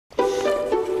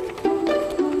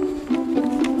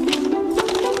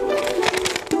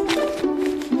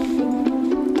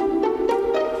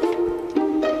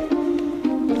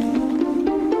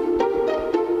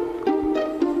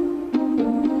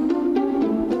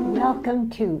Welcome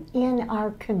to In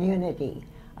Our Community.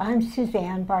 I'm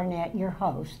Suzanne Barnett, your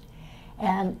host,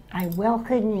 and I'm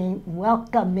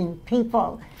welcoming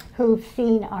people who've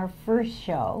seen our first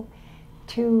show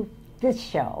to this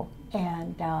show.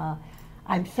 And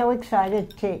I'm so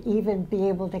excited to even be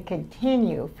able to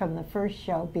continue from the first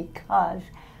show because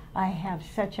I have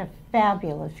such a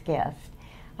fabulous guest.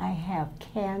 I have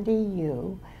Candy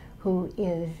Yu, who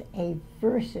is a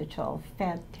versatile,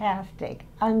 fantastic,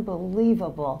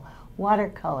 unbelievable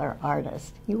watercolor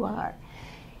artist. You are.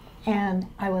 And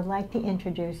I would like to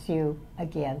introduce you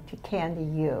again to Candy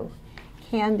Yu.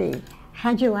 Candy,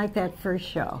 how'd you like that first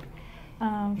show?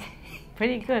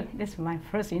 Pretty good. This is my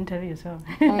first interview, so.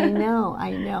 I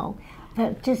know.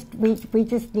 But we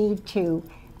just need to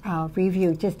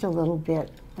review just a little bit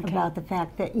about the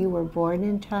fact that you were born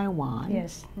in Taiwan.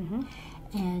 Yes. Mm-hmm.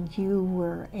 And you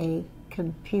were a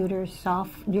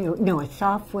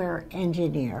software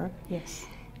engineer. Yes.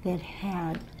 That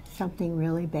had something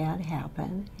really bad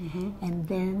happen. Mm-hmm. And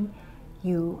then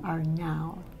you are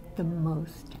now the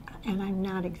most, and I'm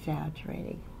not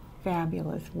exaggerating,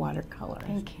 fabulous watercolorist.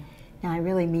 Thank you. Now I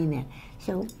really mean that.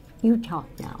 So you talk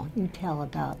now. You tell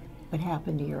about what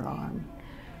happened to your arm.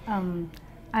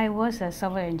 I was a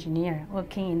software engineer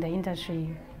working in the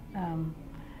industry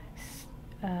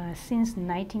since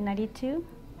 1992,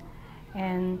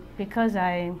 and because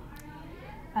I'm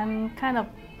kind of,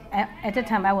 at the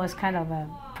time I was kind of a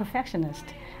perfectionist.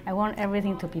 I want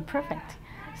everything to be perfect,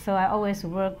 so I always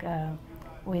work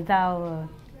without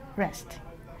rest.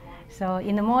 So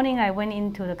in the morning I went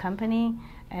into the company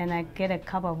and I get a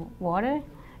cup of water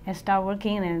and start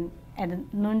working, and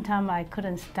at noontime I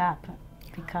couldn't stop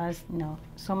because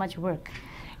so much work.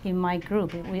 In my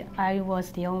group, I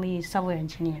was the only software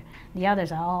engineer. The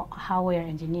others are all hardware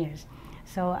engineers.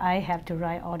 So I have to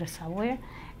write all the software.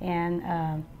 And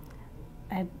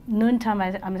at noontime,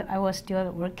 I was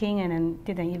still working and then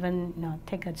didn't even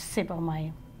take a sip of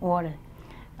my water.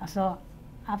 So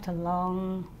after a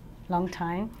long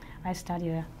time, I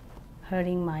started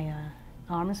hurting my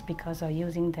arms because of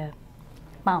using the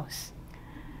mouse.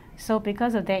 So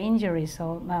because of that injury,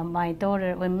 when my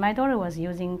daughter was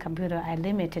using computer, I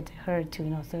limited her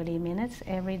to 30 minutes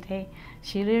every day.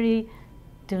 She really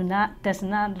does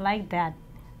not like that,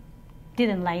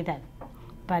 didn't like that,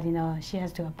 but she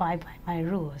has to abide by my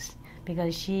rules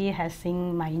because she has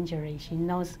seen my injury.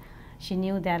 She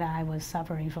knew that I was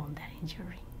suffering from that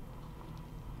injury.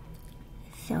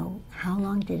 So how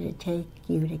long did it take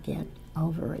you to get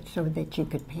over it so that you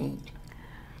could paint?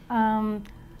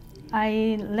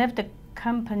 I left the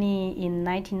company in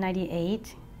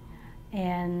 1998,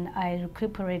 and I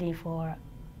recuperated for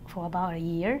about a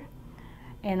year,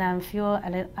 and I feel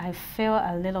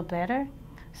a little better.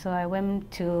 So I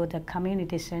went to the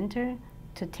community center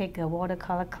to take a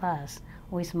watercolor class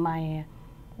with my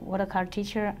watercolor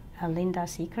teacher, Linda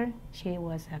Seeker. She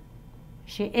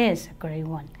is a great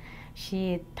one.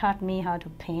 She taught me how to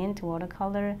paint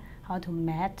watercolor, how to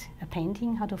mat a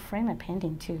painting, how to frame a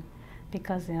painting too.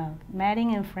 Because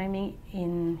matting and framing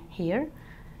in here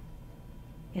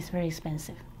is very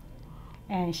expensive.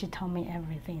 And she taught me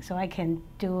everything. So I can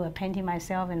do a painting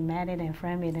myself and mat it and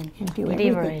frame it and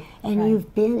deliver it. And right.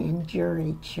 You've been in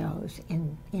jury shows,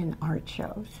 in art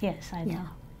shows. Yes, I do.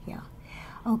 Yeah.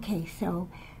 Okay, so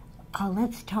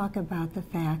let's talk about the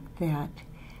fact that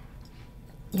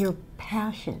your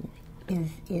passion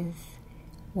is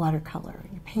watercolor,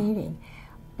 painting,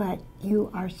 but you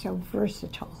are so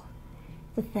versatile.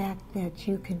 The fact that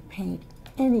you can paint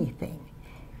anything.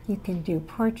 You can do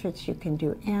portraits, you can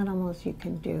do animals, you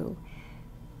can do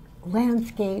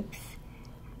landscapes.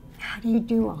 How do you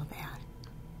do all that?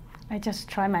 I just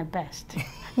try my best.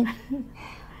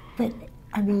 But,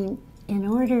 I mean, in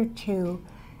order to,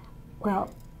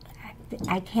 well,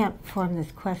 I can't form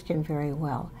this question very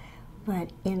well,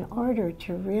 but in order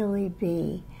to really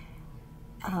be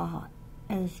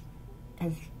as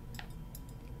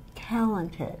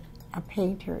talented a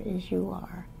painter as you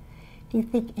are, do you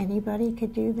think anybody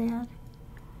could do that?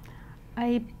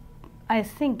 I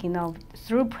think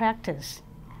through practice,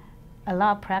 a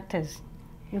lot of practice,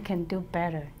 you can do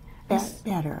better.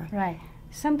 Better. Right.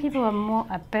 Some people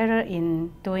are better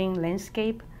in doing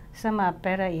landscape. Some are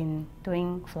better in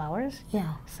doing flowers.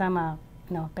 Yeah. Some are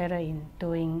better in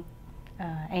doing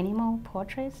animal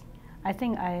portraits. I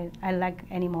think I like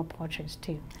animal portraits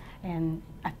too, and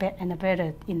I'm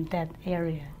better in that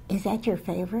area. Is that your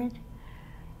favorite?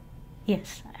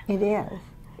 Yes. It is.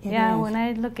 It is. When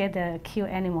I look at the cute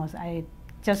animals, I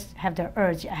just have the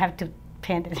urge. I have to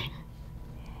paint it.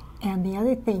 And the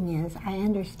other thing is, I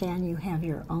understand you have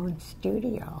your own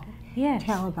studio. Yes.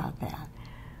 Tell about that.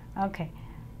 Okay.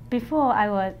 Before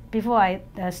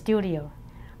the studio,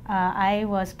 I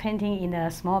was painting in a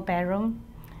small bedroom,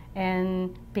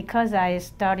 and because I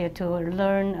started to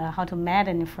learn how to mat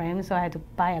and frame, so I had to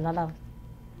buy a lot of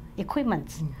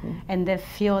equipment and then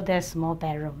fill that small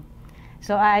bedroom.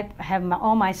 So I have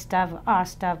all my stuff, art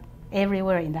stuff,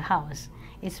 everywhere in the house.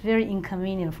 It's very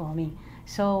inconvenient for me.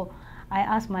 So I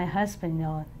asked my husband,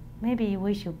 maybe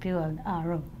we should build an art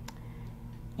room.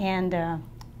 And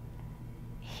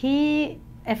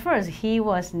at first he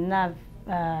was not,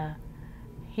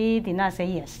 he did not say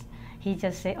yes. He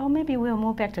just said, oh, maybe we'll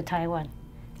move back to Taiwan.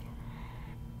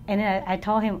 And then I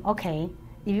told him, okay,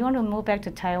 if you want to move back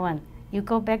to Taiwan, you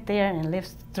go back there and live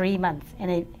 3 months.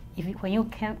 And when you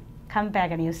come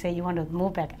back and you say you want to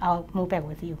move back, I'll move back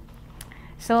with you.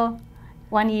 So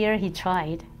 1 year he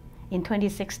tried. In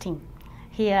 2016,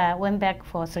 he went back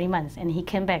for 3 months, and he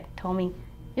came back, told me,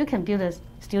 you can build a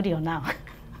studio now.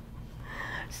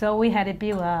 So we had it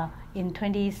built in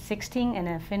 2016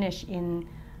 and finished in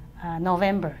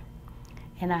November.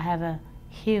 And I have a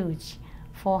huge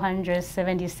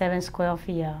 477 square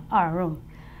feet art room.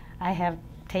 I have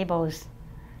tables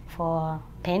for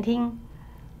painting,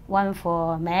 one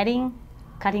for matting,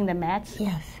 cutting the mats,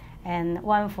 yes, and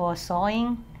one for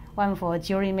sewing, one for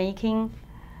jewelry making,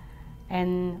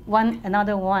 and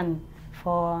another one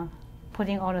for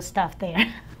putting all the stuff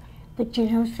there. But you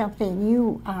know something,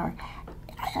 you are,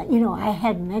 I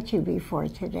had met you before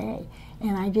today,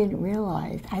 and I didn't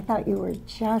realize, I thought you were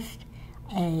just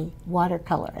a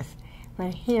watercolorist.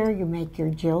 But here you make your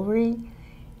jewelry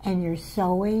and your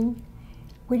sewing.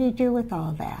 What do you do with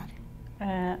all that?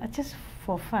 Just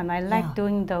for fun. I like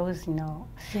doing those,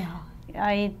 Yeah.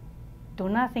 I do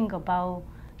not think about,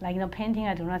 painting,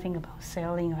 I do not think about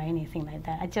selling or anything like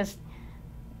that. I just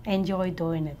enjoy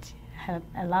doing it. Have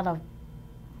a lot of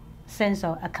sense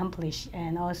of accomplish,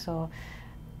 and also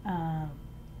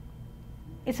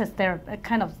it's a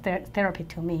kind of therapy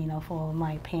to me, for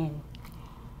my pain.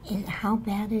 How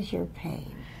bad is your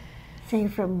pain? Say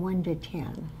from 1 to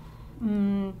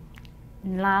 10.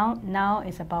 Now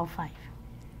it's about 5.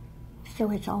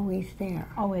 So it's always there.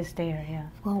 Always there, yeah.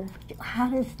 Well, how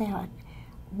does that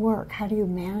work? How do you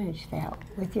manage that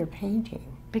with your painting?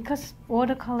 Because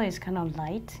watercolor is kind of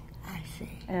light. I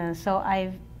see. So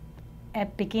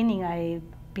at beginning, I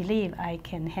believe I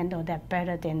can handle that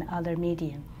better than other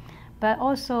medium. But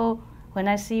also, when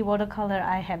I see watercolor,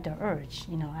 I have the urge.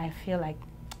 I feel like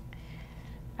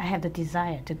I have the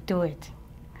desire to do it.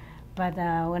 But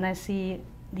when I see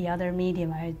the other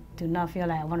medium, I do not feel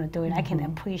like I want to do it. I can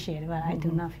appreciate it, but I do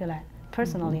not feel like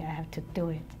personally I have to do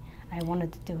it. I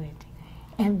wanted to do it.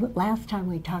 And last time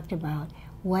we talked about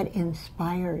what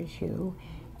inspires you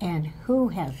and who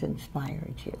has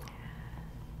inspired you.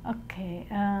 Okay.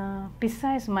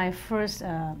 Besides my first,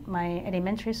 my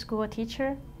elementary school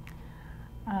teacher,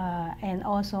 and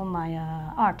also my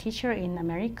art teacher in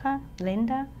America,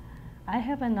 Linda, I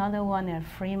have another one, a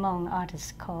Fremont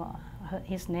artist called,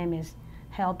 his name is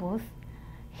Hal Booth.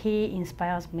 He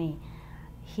inspires me.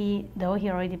 Though he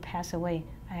already passed away,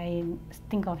 I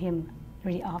think of him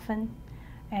really often.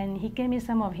 And he gave me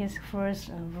some of his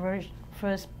first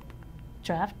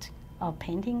draft of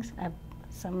paintings,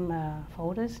 some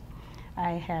photos.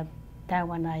 I have that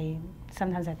one.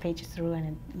 Sometimes I page through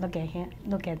and look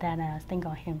at that, and I think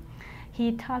of him.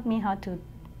 He taught me how to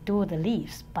do the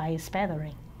leaves by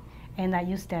spattering, and I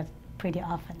use that pretty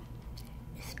often.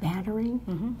 Spattering?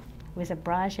 Mm-hmm. With a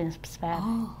brush and spatter.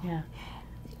 Oh. Yeah.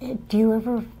 Do you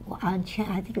ever, I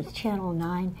think it's Channel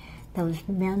 9, those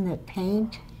men that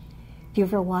paint? Do you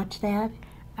ever watch that?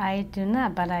 I do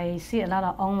not, but I see a lot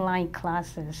of online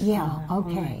classes. Yeah,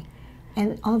 okay. Online.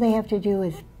 And all they have to do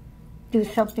is do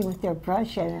something with their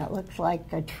brush, and it looks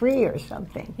like a tree or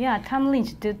something. Yeah, Tom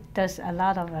Lynch does a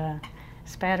lot of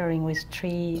spattering with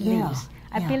tree leaves.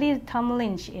 I believe Tom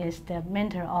Lynch is the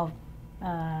mentor of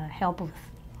Hal Booth.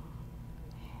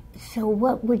 So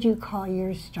what would you call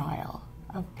your style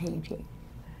of painting?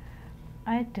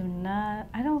 I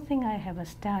don't think I have a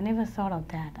style. I never thought of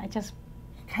that. I just...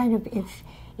 Kind of,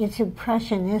 it's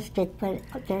impressionistic, but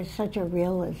there's such a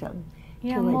realism to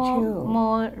it too.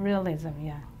 More realism,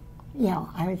 yeah. Yeah,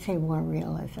 I would say more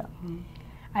realism. Mm-hmm.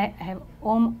 I have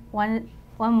one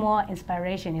more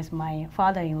inspiration is my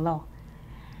father-in-law.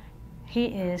 He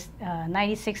is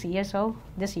 96 years old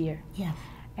this year. Yes.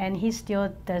 And he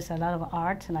still does a lot of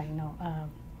art, like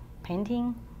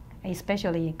painting,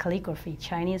 especially calligraphy,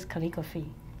 Chinese calligraphy.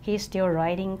 He's still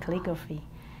writing calligraphy,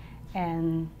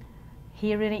 and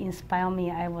he really inspired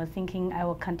me. I was thinking I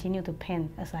will continue to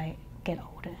paint as I get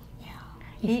older.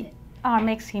 Yeah. Art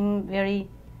makes him very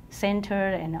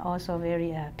centered and also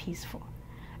very peaceful,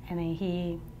 and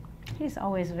he He's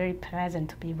always very pleasant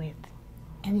to be with.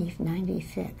 And he's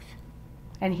 96.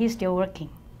 And he's still working.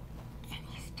 And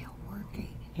he's still working.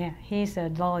 Yeah, he's a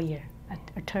lawyer,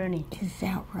 attorney. Is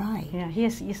that right? Yeah, he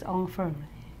has his own firm.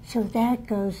 So that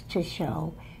goes to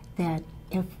show that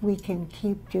if we can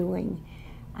keep doing,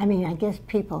 I mean, I guess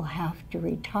people have to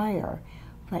retire,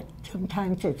 but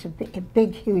sometimes it's a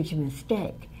big, huge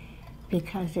mistake.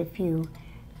 Because if you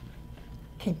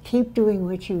can keep doing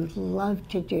what you love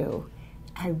to do,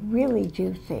 I really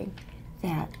do think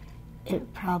that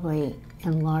it probably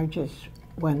enlarges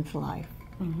one's life,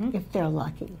 if they're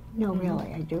lucky. No,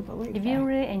 really, I do believe If that. you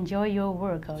really enjoy your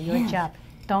work or your job,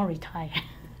 don't retire.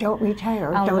 Don't retire,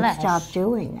 or don't stop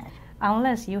doing it.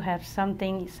 Unless you have some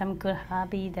good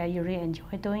hobby that you really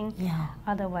enjoy doing. Yeah.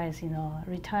 Otherwise,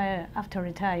 after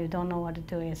retire, you don't know what to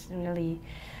do. It's really,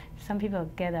 some people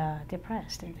get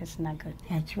depressed. It's not good.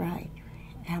 That's right.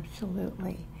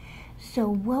 Absolutely. So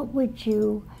what would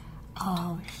you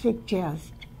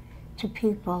suggest to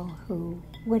people who,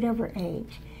 whatever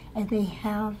age, and they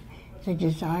have the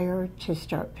desire to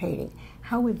start painting?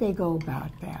 How would they go about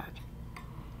that?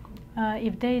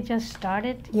 If they just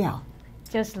started,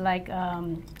 just like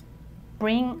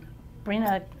bring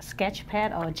a sketch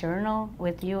pad or a journal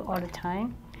with you all the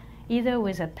time, either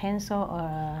with a pencil or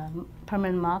a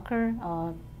permanent marker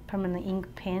or permanent ink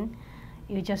pen.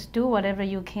 You just do whatever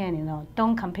you can,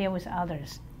 Don't compare with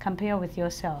others. Compare with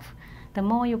yourself. The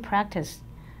more you practice,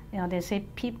 they say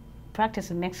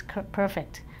practice makes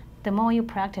perfect. The more you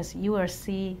practice, you will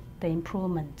see the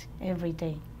improvement every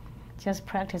day. Just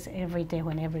practice every day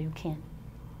whenever you can.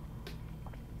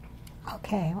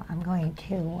 Okay, I'm going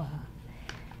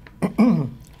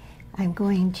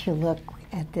to look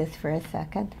at this for a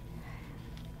second.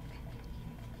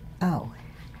 Oh,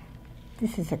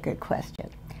 this is a good question.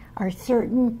 Are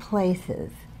certain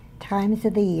places, times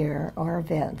of the year, or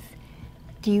events,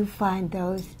 do you find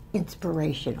those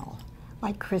inspirational?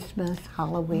 Like Christmas,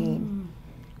 Halloween,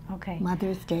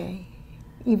 Mother's Day,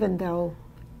 even though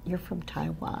you're from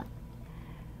Taiwan?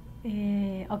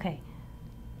 Okay.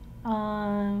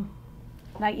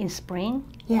 Like in spring?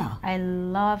 Yeah. I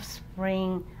love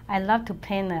spring. I love to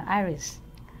paint iris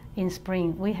in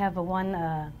spring. We have one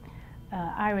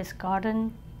iris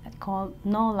garden called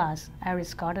Nola's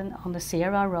Iris Garden on the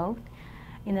Sierra Road.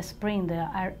 In the spring,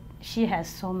 she has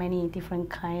so many different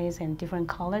kinds and different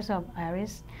colors of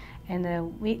iris, and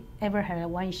we ever had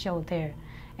one show there.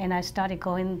 And I started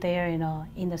going there, in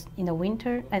the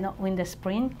winter and in the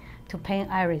spring to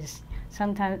paint iris.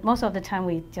 Sometimes, most of the time,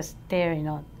 we just there,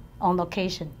 on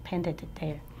location, painted it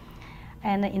there.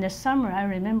 And in the summer, I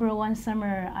remember one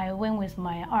summer I went with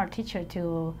my art teacher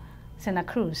to Santa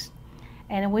Cruz,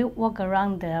 and we walk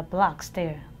around the blocks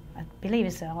there. I believe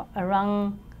it's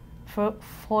around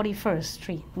 41st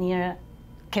Street near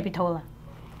Capitola.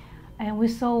 And we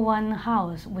saw one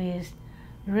house with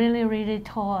really, really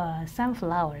tall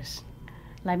sunflowers,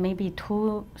 like maybe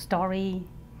 2-story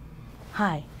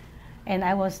high. And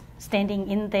I was standing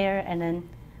in there, and then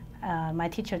my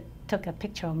teacher took a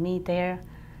picture of me there.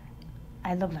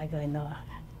 I look like a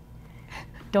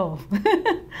doll.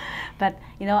 But,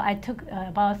 I took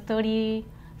about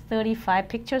 35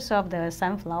 pictures of the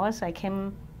sunflowers. I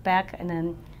came back and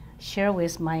then shared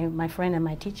with my friend and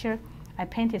my teacher. I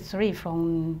painted 3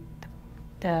 from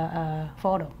the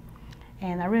photo.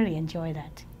 And I really enjoy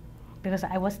that because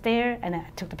I was there and I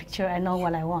took the picture. I know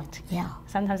what I want. Yeah.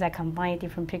 Sometimes I combine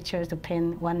different pictures to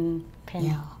paint one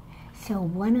painting. Yeah. So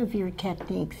one of your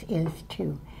techniques is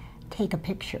to take a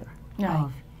picture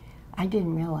of. I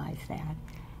didn't realize that.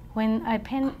 When I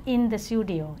paint in the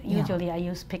studio, usually I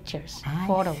use pictures,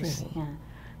 photos. Yeah.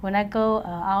 When I go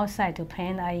outside to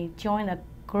paint, I join a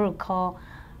group called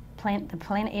the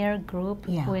Plein Air Group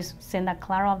with Santa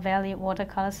Clara Valley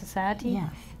Watercolor Society.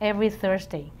 Yes. Every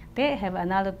Thursday. They have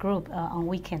another group on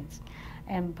weekends.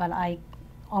 But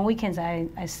on weekends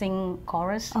I sing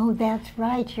chorus. Oh, that's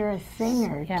right. You're a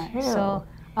singer too. So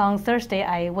on Thursday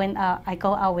I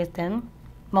go out with them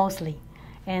mostly.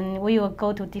 And we will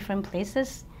go to different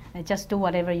places and just do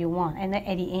whatever you want. And then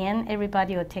at the end,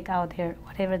 everybody will take out their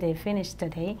whatever they finished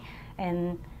today,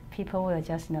 and people will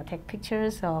just take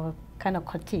pictures or kind of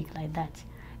critique like that.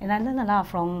 And I learned a lot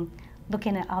from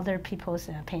looking at other people's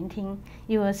painting.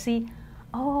 You will see,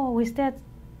 with that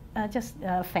just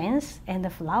fence and the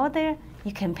flower there,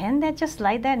 you can paint that just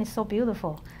like that, and it's so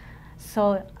beautiful.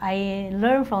 So I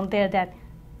learned from there that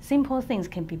simple things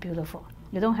can be beautiful.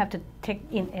 You don't have to take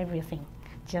in everything,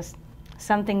 just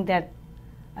something that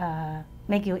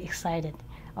make you excited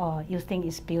or you think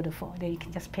is beautiful. Then you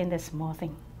can just paint that small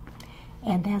thing.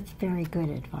 And that's very good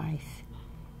advice,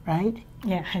 right?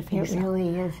 Yeah, I think it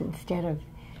really is. Instead of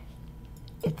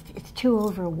it's too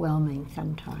overwhelming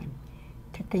sometimes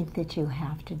to think that you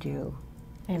have to do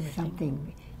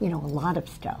something, a lot of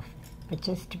stuff, but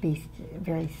just to be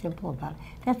very simple about it.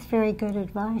 That's very good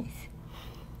advice.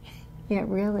 It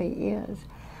really is.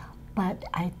 But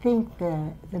I think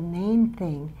the main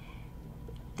thing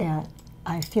that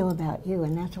I feel about you,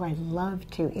 and that's why I love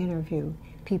to interview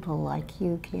people like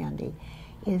you, Candy,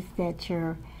 is that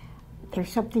there's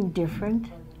something different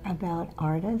about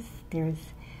artists. There's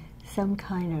some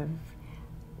kind of,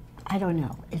 I don't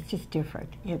know, it's just different.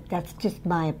 That's just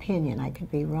my opinion. I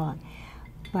could be wrong.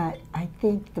 But I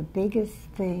think the biggest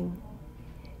thing,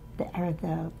 or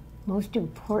the most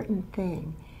important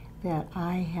thing that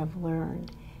I have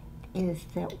learned is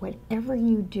that whatever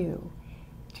you do,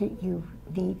 you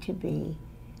need to be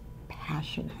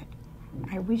passionate.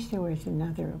 I wish there was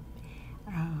another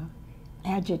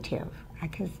adjective,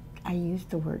 because I use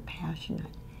the word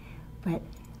passionate. But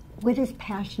what does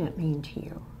passionate mean to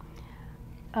you?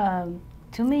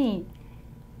 To me,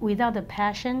 without the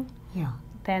passion, yeah,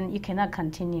 then you cannot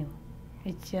continue.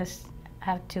 You just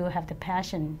have to have the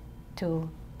passion to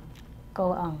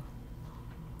go on.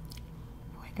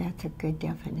 Boy, that's a good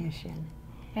definition.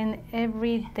 And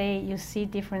every day you see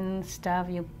different stuff,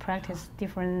 you practice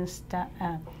different stuff,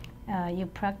 you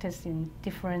practice in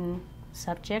different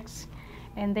subjects,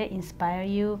 and they inspire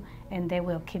you, and they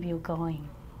will keep you going.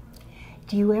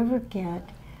 Do you ever get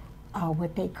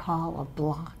what they call a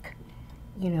block,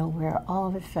 where all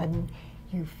of a sudden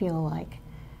you feel like,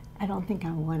 I don't think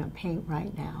I want to paint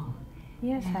right now?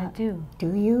 Yes, I do.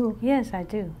 Do you? Yes, I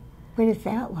do. What is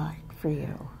that like for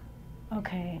you?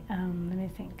 Okay, let me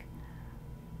think.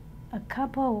 A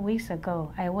couple of weeks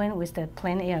ago, I went with the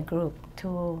plein air group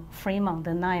to Fremont,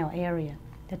 the Nile area,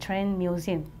 the train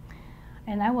museum.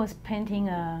 And I was painting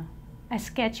I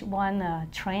sketched one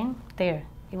train there.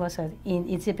 It was an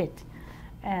exhibit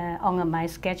on my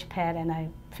sketch pad, and I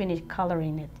finished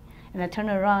coloring it. And I turned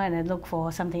around and I looked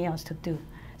for something else to do.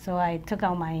 So I took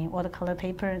out my watercolor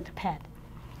paper and the pad.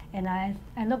 And I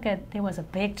looked at, there was a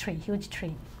big tree, huge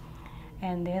tree.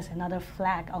 And there's another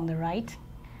flag on the right.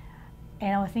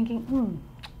 And I was thinking,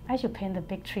 I should paint the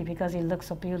big tree because it looks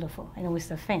so beautiful, and with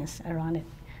the fence around it.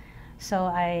 So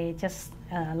I just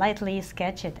lightly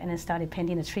sketched it and then started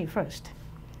painting the tree first.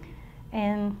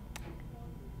 And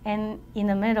in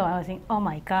the middle, I was thinking, oh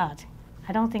my God,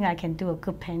 I don't think I can do a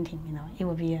good painting. It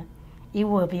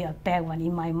will be a bad one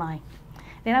in my mind.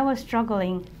 Then I was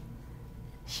struggling.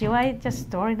 Should I just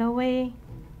throw it away,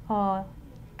 or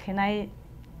can I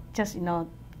just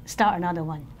start another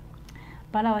one?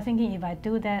 But I was thinking, if I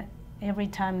do that every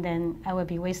time, then I will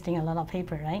be wasting a lot of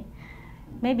paper, right?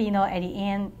 Maybe, at the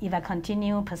end, if I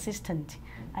continue persistent,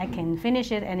 I can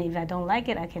finish it, and if I don't like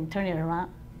it, I can turn it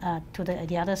around to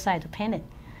the other side to paint it.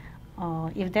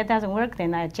 If that doesn't work,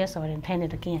 then I adjust or then paint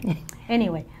it again.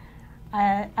 Anyway,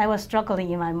 I was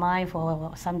struggling in my mind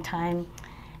for some time,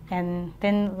 and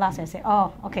then last I said,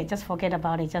 oh, okay, just forget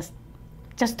about it,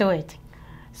 just do it.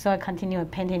 So I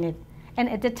continued painting it. And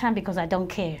at that time, because I don't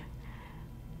care,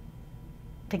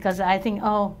 because I think,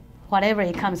 oh, whatever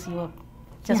it comes,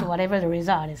 just whatever the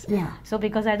result is. Yeah. So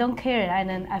because I don't care, and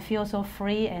then I feel so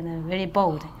free and very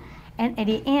bold. And at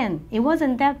the end, it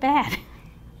wasn't that bad.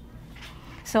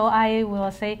 So I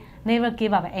will say, never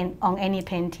give up on any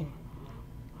painting.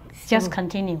 Just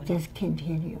continue. Just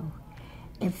continue.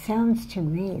 It sounds to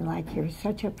me like you're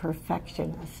such a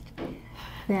perfectionist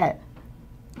that,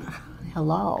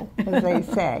 hello, as they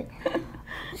say.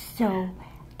 So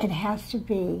it has to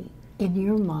be, in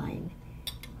your mind,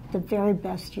 the very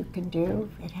best you can do.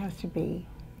 It has to be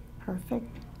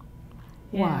perfect.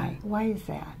 Yeah. Why? Why is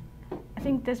that? I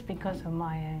think that's because of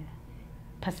my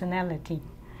personality.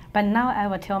 But now I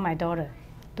will tell my daughter,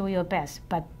 do your best,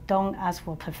 but don't ask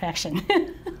for perfection.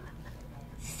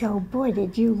 So, boy,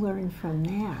 did you learn from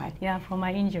that. Yeah, from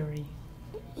my injury.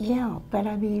 Yeah, but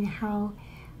I mean, how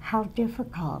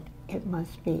difficult it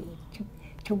must be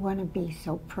to want to be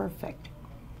so perfect.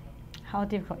 How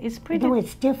difficult? It's pretty. No,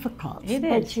 it's difficult. It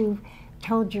but is. You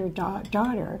told your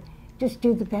daughter, just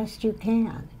do the best you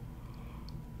can.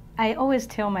 I always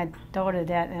tell my daughter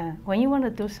that when you want to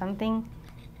do something,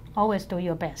 always do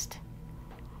your best.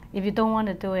 If you don't want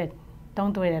to do it,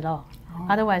 don't do it at all. Oh.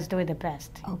 Otherwise, do it the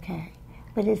best. Okay.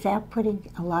 But is that putting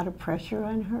a lot of pressure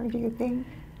on her, do you think?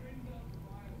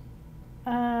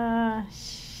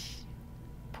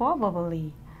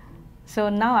 Probably. So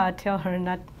now I'll tell her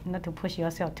not to push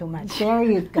yourself too much. There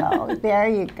you go. There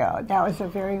you go. That was a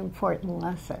very important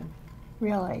lesson,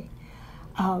 really.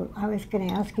 I was going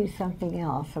to ask you something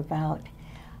else about,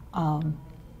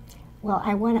 well,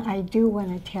 I do want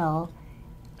to tell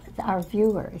our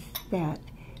viewers that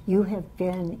You have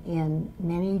been in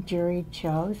many juried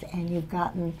shows, and you've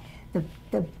gotten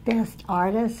the best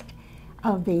artist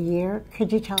of the year.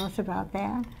 Could you tell us about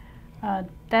that?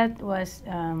 That was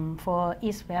for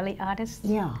East Valley artists.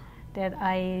 Yeah. That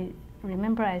I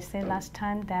remember I said last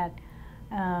time that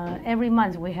every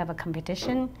month we have a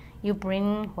competition. You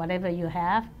bring whatever you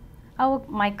have.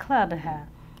 My club have,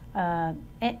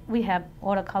 we have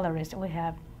watercolorists. We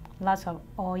have lots of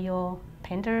oil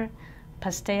painter,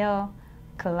 pastel,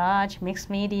 collage, mixed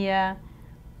media,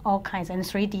 all kinds, and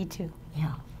 3D too.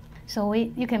 Yeah. So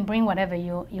you can bring whatever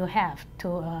you have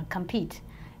to compete.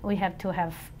 We have to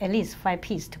have at least 5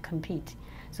 pieces to compete.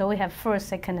 So we have first,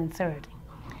 second, and third.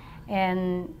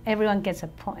 And everyone gets a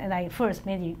point. Like first,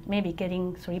 maybe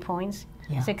getting 3 points.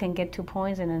 Yeah. Second, get 2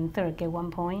 points, and then third, get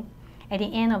 1 point. At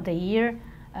the end of the year,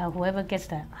 whoever gets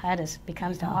the highest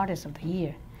becomes the artist of the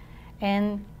year.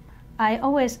 And I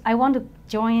want to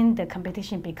join the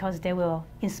competition because they will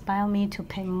inspire me to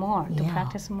paint more, to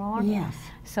practice more. Yes.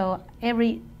 So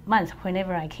every month,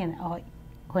 whenever I can, or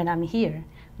when I'm here,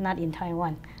 not in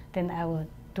Taiwan, then I will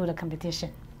do the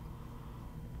competition.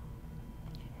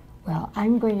 Well,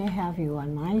 I'm going to have you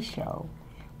on my show,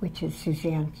 which is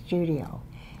Suzanne's Studio,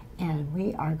 and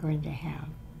we are going to have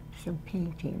some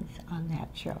paintings on that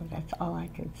show. That's all I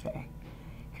can say,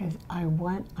 because I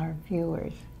want our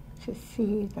viewers to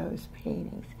see those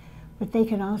paintings. But they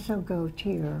can also go to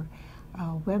your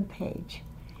webpage.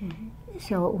 Mm-hmm.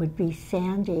 So it would be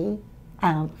Candy,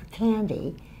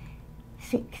 CANDYU.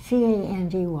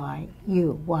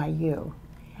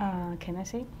 Can I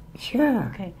say?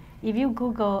 Sure. Okay. If you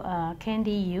Google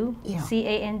Candy U,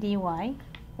 CANDYYU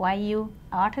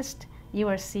artist, you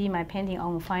will see my painting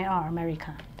on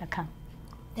fineartamerica.com.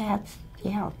 That's,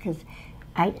 because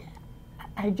I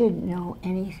didn't know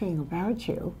anything about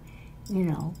you,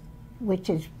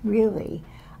 which is really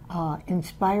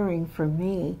inspiring for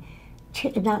me,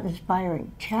 not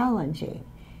inspiring, challenging,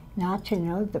 not to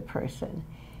know the person,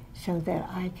 so that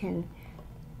I can,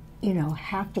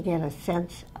 have to get a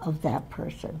sense of that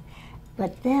person.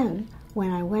 But then,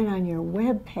 when I went on your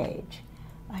web page,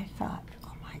 I thought,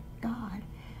 oh my God,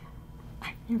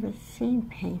 I've never seen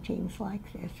paintings like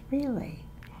this, really.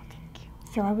 Oh, thank you.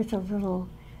 So I was a little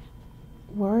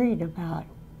worried about,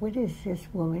 what is this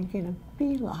woman going to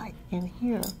be like in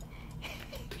here?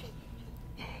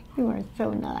 You are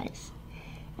so nice.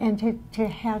 And to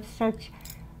have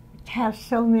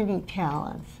so many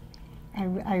talents.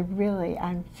 I'm really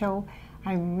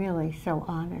so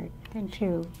honored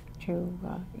to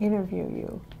interview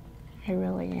you. I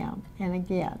really am. And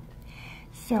again,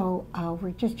 so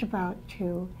we're just about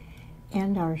to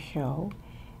end our show.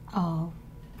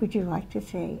 Would you like to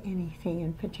say anything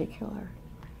in particular?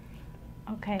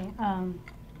 Okay.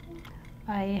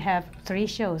 I have 3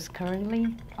 shows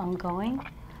currently ongoing.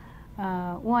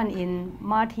 One in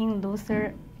Martin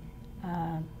Luther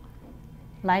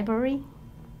Library,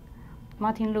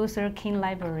 Martin Luther King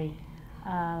Library,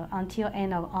 until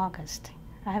end of August.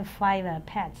 I have 5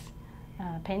 pets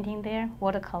painting there,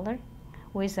 watercolor,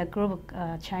 with a group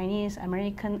of Chinese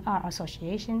American Art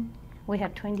Association. We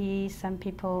have 20-some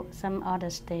people, some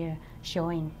artists there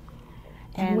showing.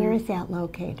 And where is that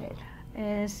located?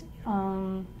 It's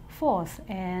 4th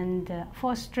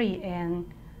Street and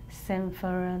San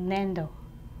Fernando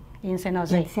in San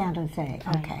Jose. In San Jose,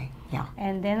 okay, yeah.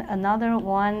 And then another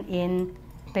one in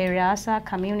Berryessa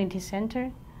Community Center,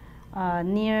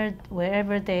 near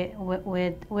where they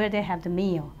have the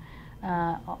meal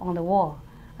on the wall.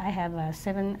 I have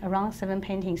around 7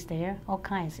 paintings there, all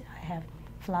kinds. I have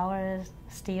flowers,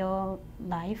 still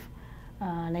life,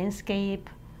 landscape,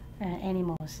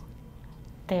 animals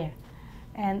there.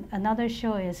 And another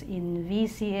show is in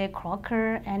VCA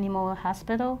Crocker Animal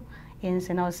Hospital in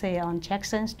San Jose on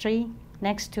Jackson Street,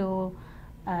 next to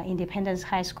Independence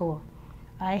High School.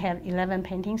 I have 11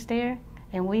 paintings there,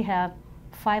 and we have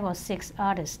 5 or 6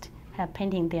 artists have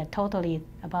painting there, totally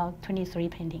about 23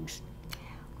 paintings.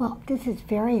 Well, this is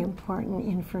very important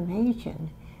information.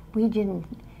 We didn't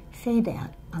say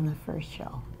that on the first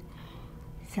show.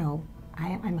 So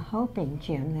I'm hoping,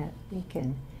 Jim, that we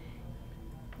can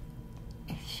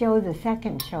show the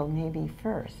second show maybe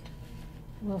first.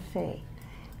 We'll see.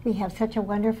 We have such a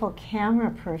wonderful camera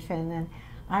person, an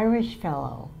Irish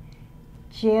fellow,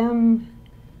 Jim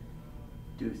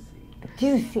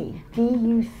Ducey,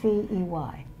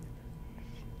 D-U-C-E-Y.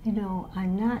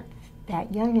 I'm not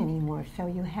that young anymore, so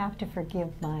you have to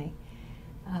forgive my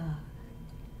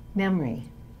memory.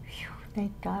 Whew,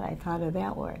 thank God I thought of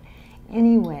that word.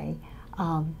 Anyway,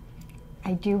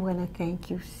 I do want to thank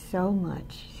you so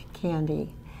much,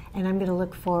 Candy, and I'm going to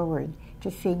look forward to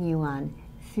seeing you on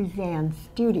Suzanne's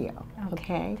studio.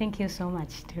 Okay. Thank you so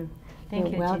much, too. Thank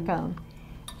you, You're welcome.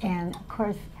 And of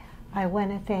course, I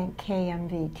want to thank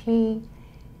KMVT.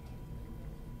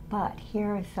 But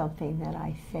here is something that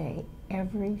I say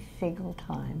every single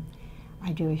time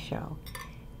I do a show.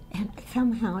 And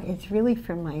somehow it's really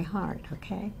from my heart,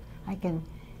 okay? I can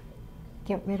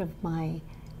get rid of my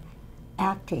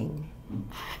acting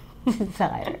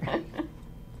desire.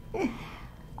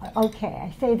 Okay,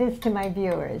 I say this to my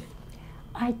viewers.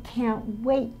 I can't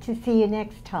wait to see you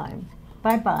next time.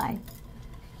 Bye-bye.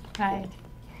 Bye.